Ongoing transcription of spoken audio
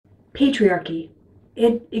Patriarchy.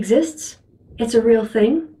 It exists, it's a real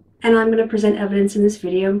thing, and I'm going to present evidence in this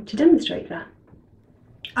video to demonstrate that.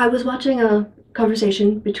 I was watching a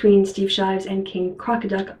conversation between Steve Shives and King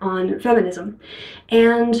Crocoduck on feminism,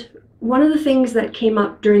 and one of the things that came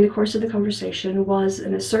up during the course of the conversation was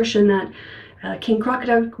an assertion that King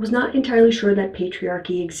Crocoduck was not entirely sure that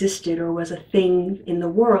patriarchy existed or was a thing in the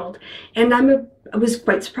world. And I was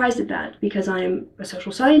quite surprised at that, because I'm a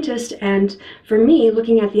social scientist, and for me,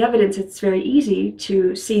 looking at the evidence, it's very easy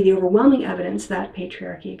to see the overwhelming evidence that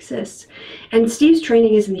patriarchy exists. And Steve's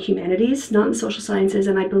training is in the humanities, not in the social sciences,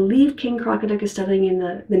 and I believe King Crocoduck is studying in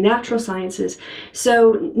the natural sciences.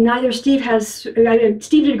 So neither Steve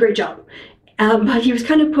Steve did a great job. But he was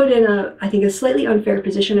kind of put in I think, a slightly unfair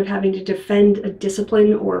position of having to defend a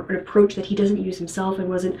discipline or an approach that he doesn't use himself and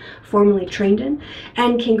wasn't formally trained in.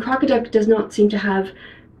 And King Crocoduck does not seem to have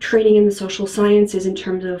training in the social sciences in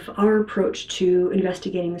terms of our approach to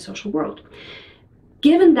investigating the social world.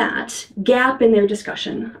 Given that gap in their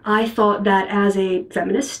discussion, I thought that as a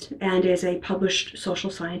feminist and as a published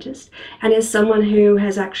social scientist, and as someone who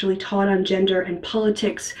has actually taught on gender and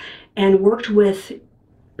politics and worked with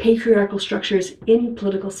patriarchal structures in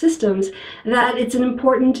political systems, that it's an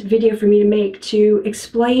important video for me to make to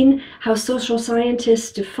explain how social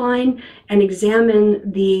scientists define and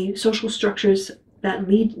examine the social structures that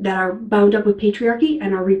are bound up with patriarchy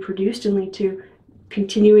and are reproduced and lead to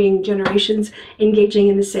continuing generations engaging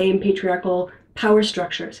in the same patriarchal power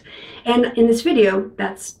structures. And in this video,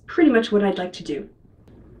 that's pretty much what I'd like to do.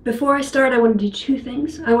 Before I start, I want to do two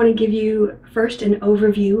things. I want to give you first an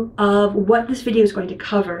overview of what this video is going to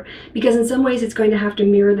cover, because in some ways it's going to have to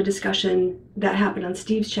mirror the discussion that happened on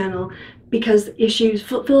Steve's channel, because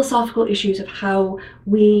philosophical issues of how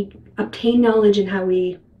we obtain knowledge and how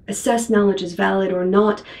we assess knowledge as valid or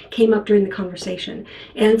not came up during the conversation.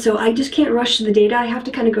 And so I just can't rush to the data. I have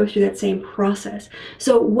to kind of go through that same process.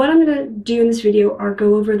 So what I'm going to do in this video are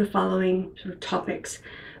go over the following sort of topics.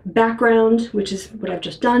 Background, which is what I've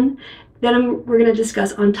just done. Then we're going to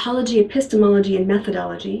discuss ontology, epistemology, and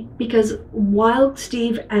methodology, because while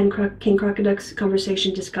Steve and King Crocoduck's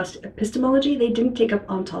conversation discussed epistemology, they didn't take up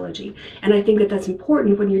ontology, and I think that that's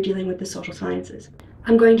important when you're dealing with the social sciences.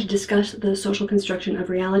 I'm going to discuss the social construction of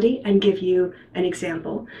reality and give you an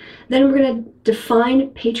example. Then we're going to define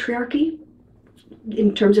patriarchy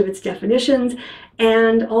in terms of its definitions,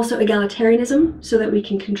 and also egalitarianism, so that we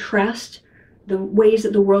can contrast the ways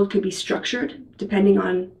that the world could be structured depending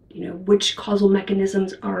on, which causal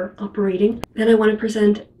mechanisms are operating. Then I want to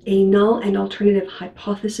present a null and alternative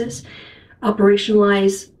hypothesis,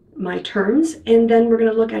 operationalize my terms, and then we're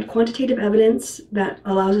going to look at quantitative evidence that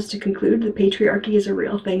allows us to conclude that patriarchy is a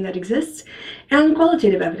real thing that exists, and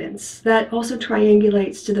qualitative evidence that also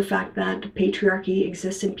triangulates to the fact that patriarchy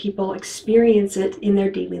exists and people experience it in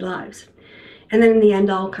their daily lives. And then in the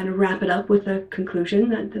end, I'll kind of wrap it up with a conclusion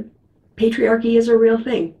that the patriarchy is a real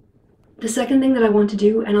thing. The second thing that I want to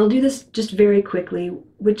do, and I'll do this just very quickly,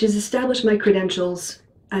 which is establish my credentials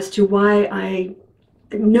as to why I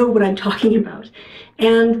know what I'm talking about.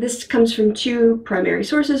 And this comes from two primary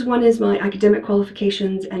sources. One is my academic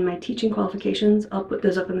qualifications and my teaching qualifications. I'll put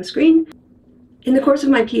those up on the screen. In the course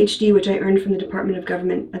of my PhD, which I earned from the Department of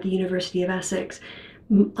Government at the University of Essex,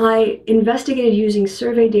 I investigated using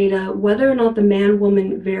survey data whether or not the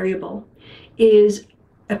man-woman variable is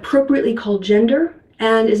appropriately called gender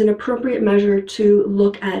and is an appropriate measure to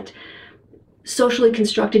look at socially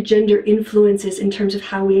constructed gender influences in terms of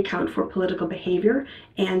how we account for political behavior,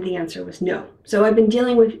 and the answer was no. So I've been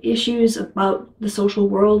dealing with issues about the social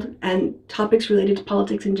world and topics related to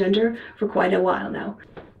politics and gender for quite a while now.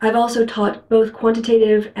 I've also taught both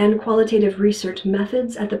quantitative and qualitative research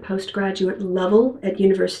methods at the postgraduate level at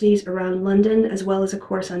universities around London, as well as a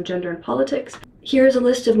course on gender and politics. Here's a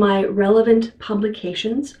list of my relevant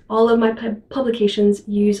publications. All of my publications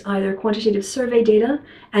use either quantitative survey data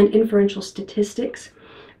and inferential statistics,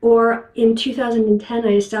 or in 2010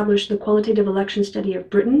 I established the Qualitative Election Study of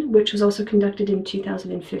Britain, which was also conducted in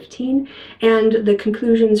 2015, and the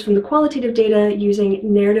conclusions from the qualitative data using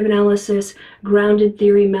narrative analysis, grounded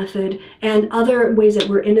theory method, and other ways that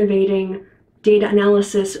we're innovating data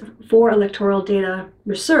analysis for electoral data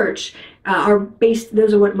research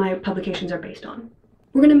those are what my publications are based on.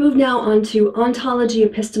 We're going to move now on to ontology,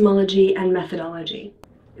 epistemology, and methodology.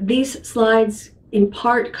 These slides in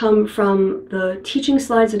part come from the teaching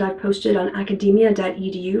slides that I've posted on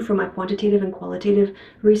academia.edu for my quantitative and qualitative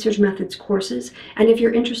research methods courses. And if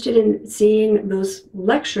you're interested in seeing those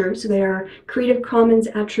lectures, they are Creative Commons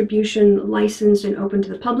attribution licensed and open to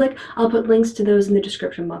the public. I'll put links to those in the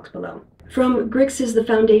description box below. From Grix's The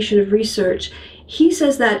Foundation of Research, he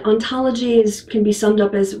says that ontology can be summed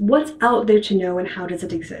up as what's out there to know and how does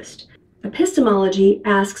it exist. Epistemology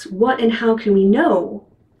asks what and how can we know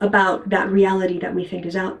about that reality that we think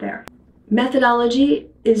is out there. Methodology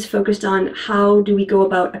is focused on how do we go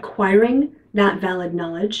about acquiring that valid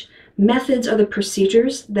knowledge. Methods are the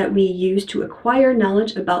procedures that we use to acquire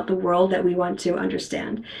knowledge about the world that we want to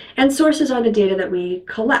understand. And sources are the data that we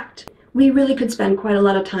collect. We really could spend quite a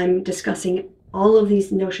lot of time discussing all of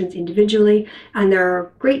these notions individually, and there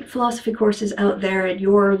are great philosophy courses out there at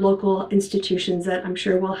your local institutions that I'm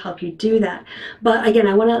sure will help you do that. But again,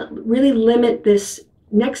 I want to really limit this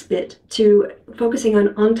next bit to focusing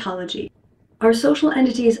on ontology. Are social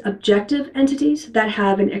entities objective entities that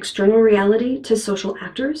have an external reality to social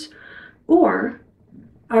actors? Or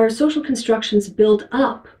are social constructions built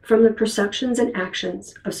up from the perceptions and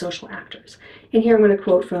actions of social actors? And here I'm going to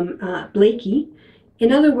quote from Blakey.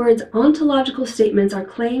 In other words, ontological statements are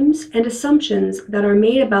claims and assumptions that are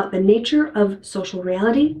made about the nature of social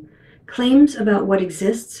reality, claims about what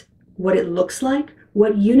exists, what it looks like,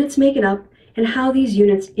 what units make it up, and how these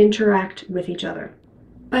units interact with each other.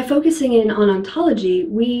 By focusing in on ontology,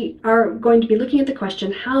 we are going to be looking at the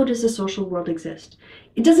question, how does the social world exist?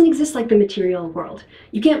 It doesn't exist like the material world.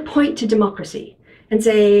 You can't point to democracy and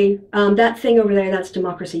say, that thing over there, that's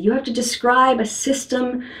democracy. You have to describe a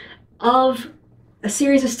system of a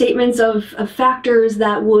series of statements of factors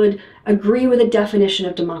that would agree with a definition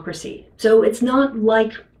of democracy. So it's not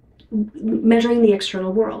like measuring the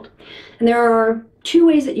external world. And there are two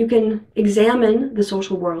ways that you can examine the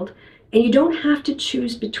social world, and you don't have to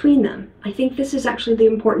choose between them. I think this is actually the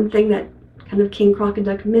important thing that kind of King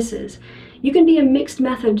Crocoduck misses. You can be a mixed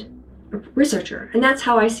method researcher, and that's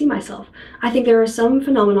how I see myself. I think there are some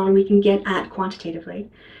phenomena we can get at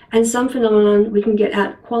quantitatively, and some phenomena we can get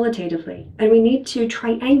at qualitatively. And we need to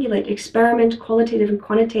triangulate, experiment, qualitative and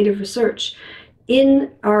quantitative research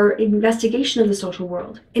in our investigation of the social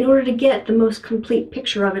world in order to get the most complete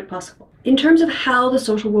picture of it possible. In terms of how the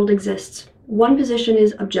social world exists, one position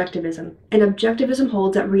is objectivism, and objectivism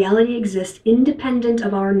holds that reality exists independent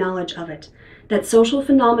of our knowledge of it, that social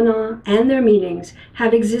phenomena and their meanings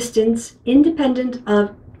have existence independent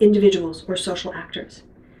of individuals or social actors.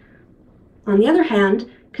 On the other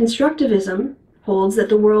hand, constructivism holds that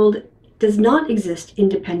the world does not exist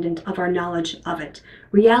independent of our knowledge of it.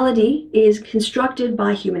 Reality is constructed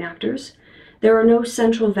by human actors. There are no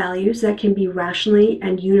central values that can be rationally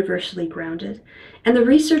and universally grounded. And the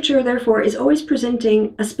researcher, therefore, is always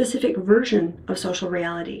presenting a specific version of social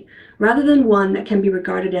reality, rather than one that can be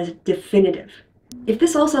regarded as definitive. If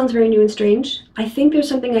this all sounds very new and strange, I think there's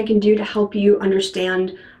something I can do to help you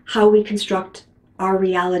understand how we construct our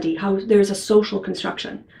reality, how there's a social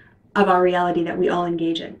construction of our reality that we all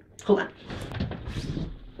engage in. Hold on.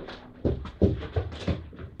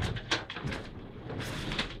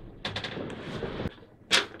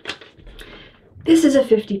 This is a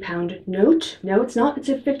 £50 note. No, it's not. It's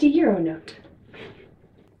a €50 note.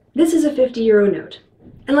 This is a €50 note.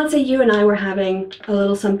 And let's say you and I were having a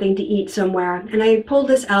little something to eat somewhere, and I pulled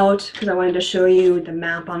this out because I wanted to show you the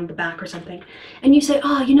map on the back or something. And you say,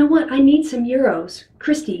 oh, you know what? I need some euros.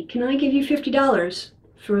 Kristi, can I give you $50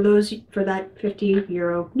 for that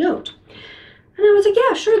 €50 note? And I was like,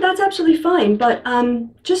 yeah, sure, that's absolutely fine. But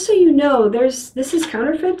just so you know, this is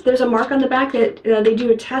counterfeit. There's a mark on the back that they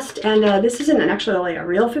do a test, and this isn't actually a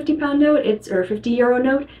real £50 note, or a €50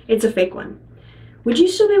 note. It's a fake one. Would you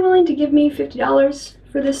still be willing to give me $50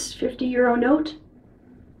 for this €50 note?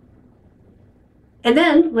 And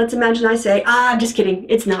then let's imagine I say, I'm just kidding.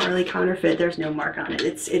 It's not really counterfeit. There's no mark on it.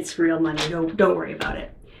 It's real money. No, don't worry about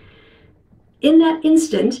it. In that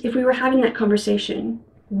instant, if we were having that conversation,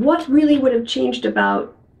 what really would have changed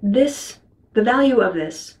about this, the value of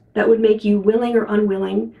this, that would make you willing or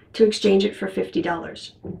unwilling to exchange it for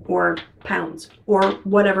 $50 or pounds or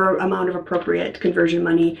whatever amount of appropriate conversion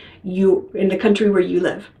money in the country where you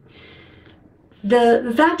live?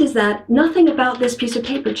 The fact is that nothing about this piece of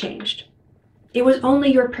paper changed. It was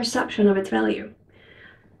only your perception of its value.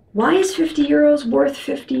 Why is €50 worth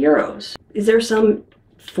 €50? Is there some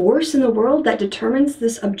force in the world that determines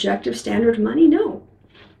this objective standard of money? No.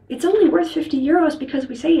 It's only worth €50 because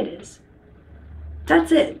we say it is.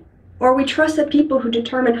 That's it. Or we trust that people who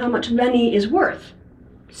determine how much money is worth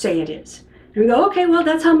say it is. And we go, okay, well,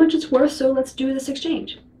 that's how much it's worth, so let's do this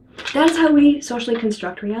exchange. That's how we socially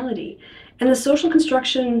construct reality. And the social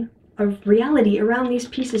construction of reality around these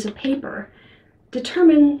pieces of paper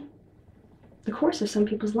determine the course of some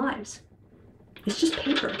people's lives. It's just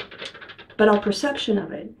paper, but our perception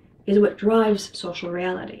of it is what drives social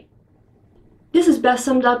reality. This is best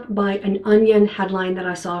summed up by an Onion headline that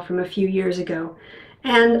I saw from a few years ago.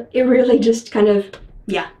 And it really just kind of,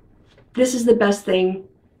 yeah, this is the best thing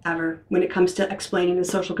ever when it comes to explaining the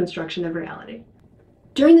social construction of reality.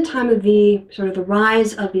 During the time of the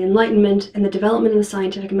rise of the Enlightenment and the development of the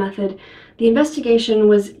scientific method, the investigation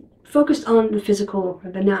was focused on the physical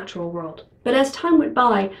or the natural world. But as time went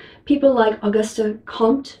by, people like Auguste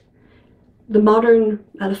Comte, the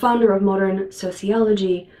founder of modern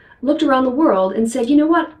sociology, looked around the world and said, you know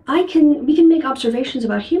what, we can make observations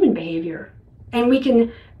about human behavior, and we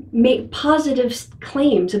can make positive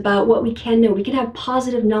claims about what we can know. We can have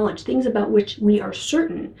positive knowledge, things about which we are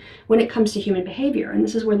certain when it comes to human behavior. And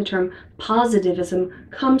this is where the term positivism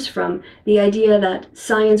comes from, the idea that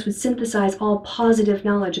science would synthesize all positive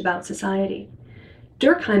knowledge about society.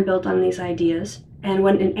 Durkheim built on these ideas and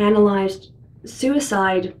went and analyzed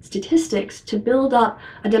suicide statistics to build up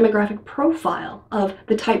a demographic profile of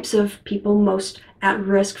the types of people most at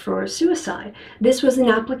risk for suicide. This was an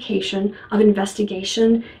application of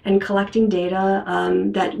investigation and collecting data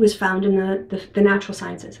that was found in the natural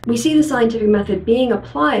sciences. We see the scientific method being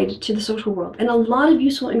applied to the social world, and a lot of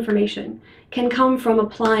useful information can come from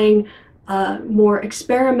applying a more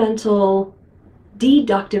experimental,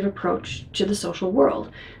 deductive approach to the social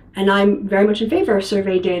world. And I'm very much in favor of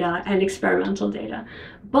survey data and experimental data.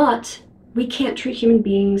 But we can't treat human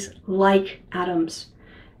beings like atoms.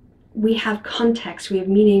 We have context, we have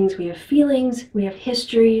meanings, we have feelings, we have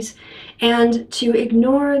histories. And to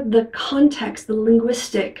ignore the context, the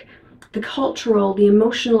linguistic, the cultural, the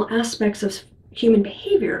emotional aspects of human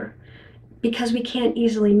behavior, because we can't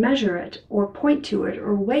easily measure it or point to it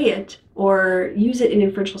or weigh it or use it in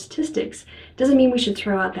inferential statistics, doesn't mean we should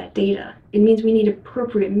throw out that data. It means we need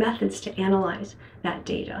appropriate methods to analyze that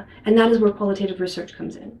data. And that is where qualitative research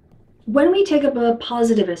comes in. When we take up a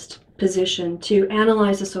positivist position to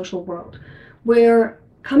analyze the social world, we're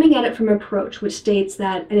coming at it from an approach which states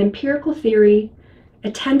that an empirical theory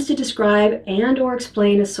attempts to describe and or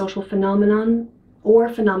explain a social phenomenon or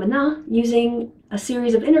phenomena using a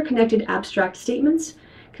series of interconnected abstract statements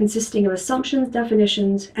consisting of assumptions,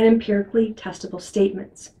 definitions, and empirically testable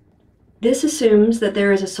statements. This assumes that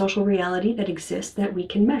there is a social reality that exists that we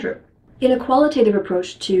can measure. In a qualitative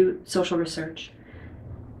approach to social research,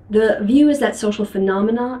 the view is that social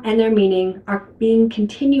phenomena and their meaning are being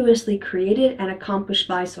continuously created and accomplished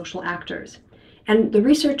by social actors. And the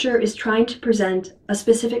researcher is trying to present a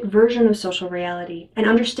specific version of social reality and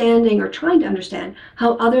understanding or trying to understand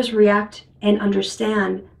how others react and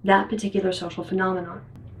understand that particular social phenomenon.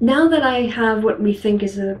 Now that I have what we think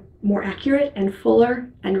is a more accurate and fuller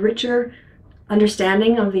and richer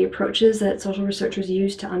understanding of the approaches that social researchers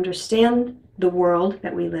use to understand the world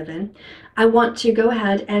that we live in, I want to go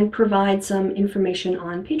ahead and provide some information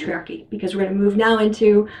on patriarchy, because we're going to move now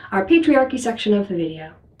into our patriarchy section of the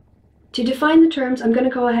video. To define the terms, I'm going to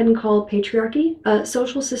go ahead and call patriarchy a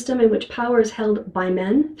social system in which power is held by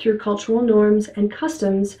men through cultural norms and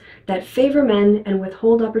customs that favor men and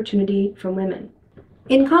withhold opportunity from women.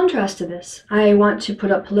 In contrast to this, I want to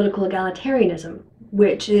put up political egalitarianism,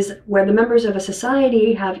 which is where the members of a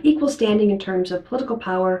society have equal standing in terms of political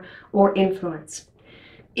power or influence.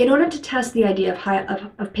 In order to test the idea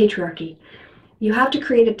of patriarchy, you have to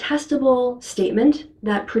create a testable statement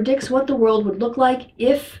that predicts what the world would look like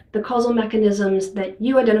if the causal mechanisms that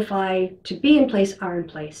you identify to be in place are in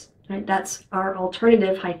place. Right? That's our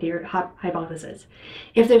alternative hypothesis.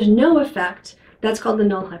 If there's no effect, that's called the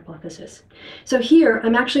null hypothesis. So here,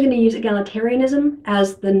 I'm actually going to use egalitarianism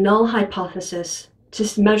as the null hypothesis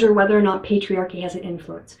to measure whether or not patriarchy has an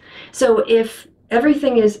influence. So if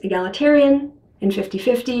everything is egalitarian, in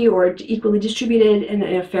 50-50 or equally distributed in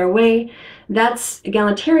a fair way, that's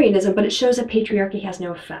egalitarianism, but it shows that patriarchy has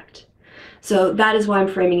no effect. So that is why I'm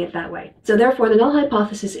framing it that way. So therefore, the null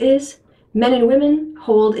hypothesis is men and women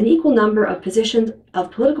hold an equal number of positions of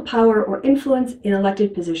political power or influence in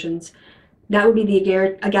elected positions. That would be the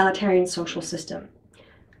egalitarian social system.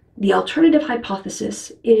 The alternative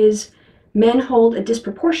hypothesis is men hold a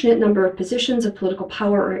disproportionate number of positions of political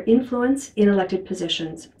power or influence in elected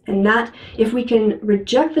positions. And that, if we can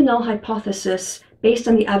reject the null hypothesis based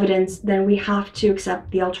on the evidence, then we have to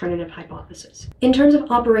accept the alternative hypothesis. In terms of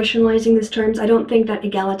operationalizing these terms, I don't think that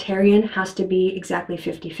egalitarian has to be exactly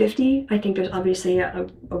 50-50. I think there's obviously a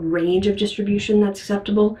range of distribution that's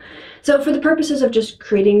acceptable. So for the purposes of just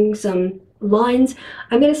creating some lines,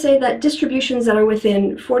 I'm going to say that distributions that are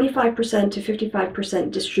within 45% to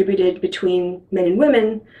 55% distributed between men and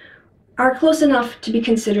women are close enough to be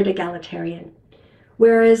considered egalitarian.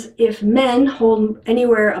 Whereas if men hold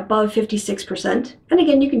anywhere above 56%, and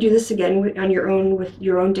again, you can do this again on your own with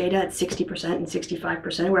your own data at 60% and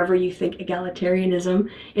 65%, wherever you think egalitarianism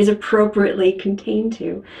is appropriately contained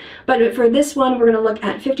to. But for this one, we're going to look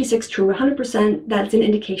at 56 to 100%. That's an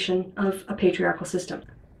indication of a patriarchal system.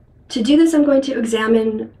 To do this, I'm going to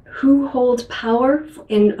examine who holds power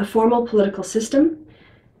in a formal political system.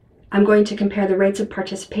 I'm going to compare the rates of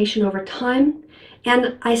participation over time.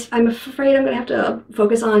 And I'm afraid I'm going to have to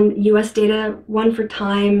focus on US data, one for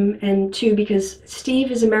time, and two because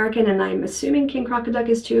Steve is American and I'm assuming King Crocoduck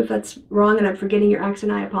is too. If that's wrong and I'm forgetting your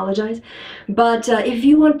accent, I apologize. But if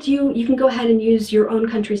you want to, you can go ahead and use your own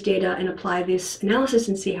country's data and apply this analysis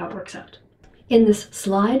and see how it works out. In this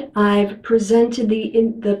slide, I've presented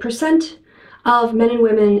the percent of men and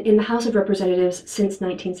women in the House of Representatives since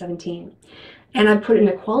 1917. And I put an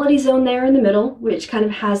equality zone there in the middle, which kind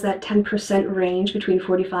of has that 10% range between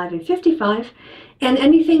 45 and 55. And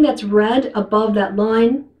anything that's red above that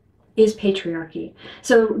line is patriarchy.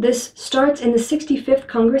 So this starts in the 65th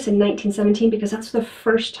Congress in 1917 because that's the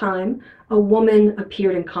first time a woman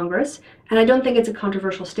appeared in Congress. And I don't think it's a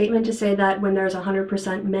controversial statement to say that when there's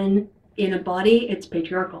 100% men in a body, it's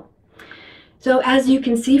patriarchal. So as you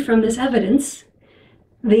can see from this evidence,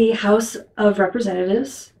 the House of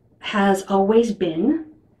Representatives has always been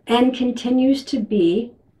and continues to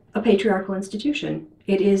be a patriarchal institution.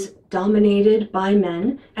 It is dominated by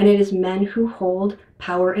men, and it is men who hold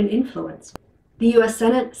power and influence. The US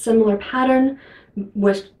Senate, similar pattern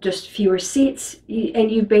with just fewer seats,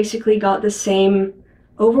 and you've basically got the same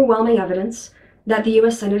overwhelming evidence that the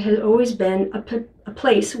US Senate has always been a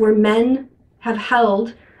place where men have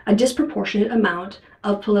held a disproportionate amount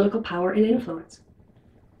of political power and influence.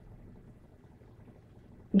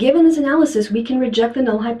 Given this analysis, we can reject the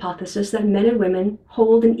null hypothesis that men and women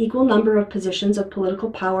hold an equal number of positions of political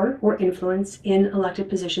power or influence in elected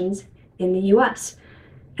positions in the US.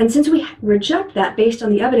 And since we reject that based on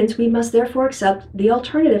the evidence, we must therefore accept the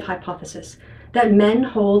alternative hypothesis that men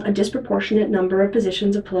hold a disproportionate number of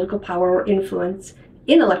positions of political power or influence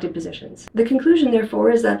in elected positions. The conclusion, therefore,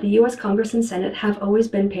 is that the US Congress and Senate have always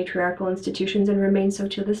been patriarchal institutions and remain so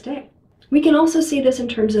to this day. We can also see this in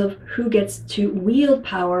terms of who gets to wield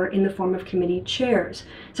power in the form of committee chairs.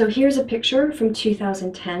 So here's a picture from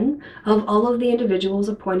 2010 of all of the individuals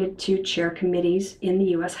appointed to chair committees in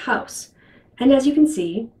the US House. And as you can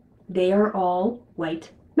see, they are all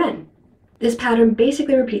white men. This pattern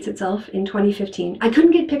basically repeats itself in 2015. I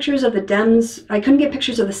couldn't get pictures of the Dems, I couldn't get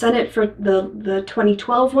pictures of the Senate for the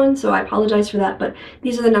 2012 one, so I apologize for that, but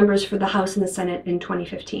these are the numbers for the House and the Senate in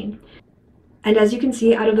 2015. And as you can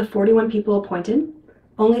see, out of the 41 people appointed,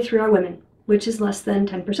 only 3 are women, which is less than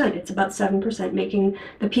 10%. It's about 7%, making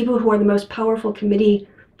the people who are the most powerful committee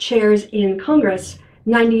chairs in Congress,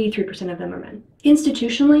 93% of them are men.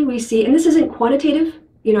 Institutionally, we see, and this isn't quantitative,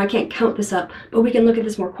 I can't count this up, but we can look at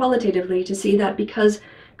this more qualitatively to see that because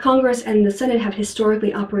Congress and the Senate have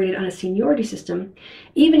historically operated on a seniority system,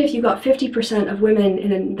 even if you got 50% of women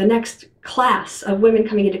in the next class of women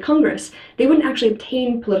coming into Congress, they wouldn't actually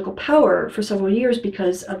obtain political power for several years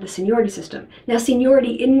because of the seniority system. Now,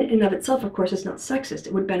 seniority in and of itself, of course, is not sexist.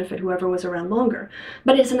 It would benefit whoever was around longer.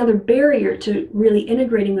 But it's another barrier to really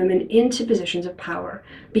integrating women into positions of power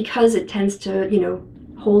because it tends to,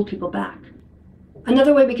 hold people back.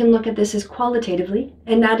 Another way we can look at this is qualitatively,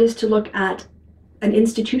 and that is to look at an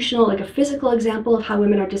institutional, like a physical example of how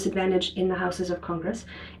women are disadvantaged in the houses of Congress,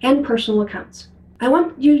 and personal accounts. I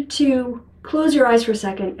want you to close your eyes for a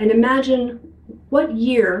second and imagine what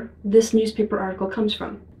year this newspaper article comes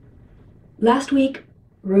from. Last week,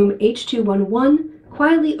 room H211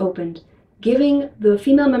 quietly opened, giving the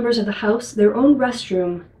female members of the House their own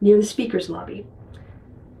restroom near the Speaker's lobby.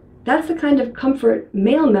 That's the kind of comfort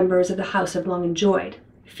male members of the House have long enjoyed.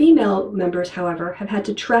 Female members, however, have had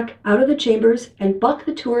to trek out of the chambers and buck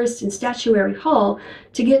the tourists in Statuary Hall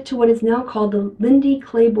to get to what is now called the Lindy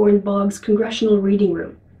Claiborne Boggs Congressional Reading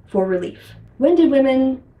Room for relief. When did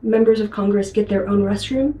women members of Congress get their own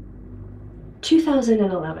restroom?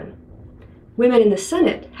 2011. Women in the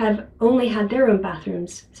Senate have only had their own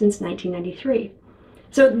bathrooms since 1993.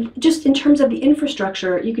 So just in terms of the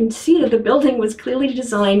infrastructure, you can see that the building was clearly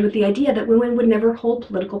designed with the idea that women would never hold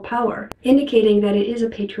political power, indicating that it is a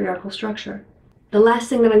patriarchal structure. The last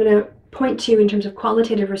thing that I'm going to point to in terms of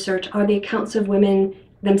qualitative research are the accounts of women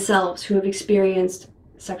themselves who have experienced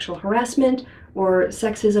sexual harassment or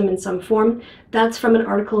sexism in some form. That's from an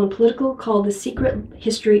article in Political called The Secret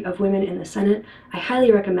History of Women in the Senate. I highly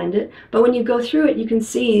recommend it. But when you go through it, you can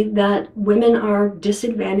see that women are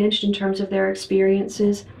disadvantaged in terms of their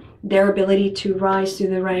experiences, their ability to rise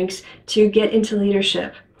through the ranks, to get into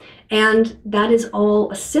leadership. And that is all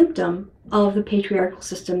a symptom of the patriarchal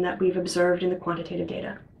system that we've observed in the quantitative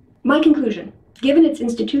data. My conclusion: given its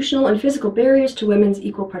institutional and physical barriers to women's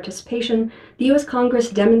equal participation, the U.S. Congress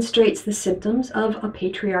demonstrates the symptoms of a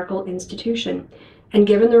patriarchal institution. And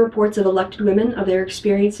given the reports of elected women of their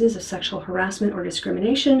experiences of sexual harassment or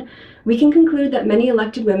discrimination, we can conclude that many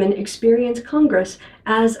elected women experience Congress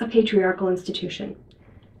as a patriarchal institution.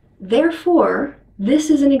 Therefore, this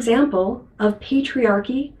is an example of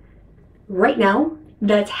patriarchy right now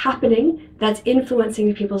that's happening, that's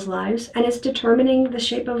influencing people's lives, and it's determining the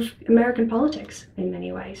shape of American politics in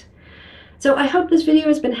many ways. So I hope this video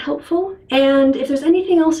has been helpful, and if there's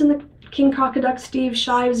anything else in the King Crocoduck Steve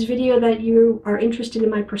Shives video that you are interested in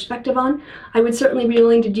my perspective on, I would certainly be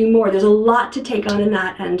willing to do more. There's a lot to take on in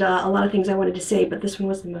that, and a lot of things I wanted to say, but this one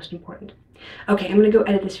was the most important. Okay, I'm gonna go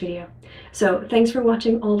edit this video. So thanks for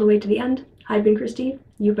watching all the way to the end. I've been Kristi,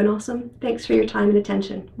 you've been awesome. Thanks for your time and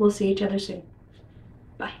attention. We'll see each other soon.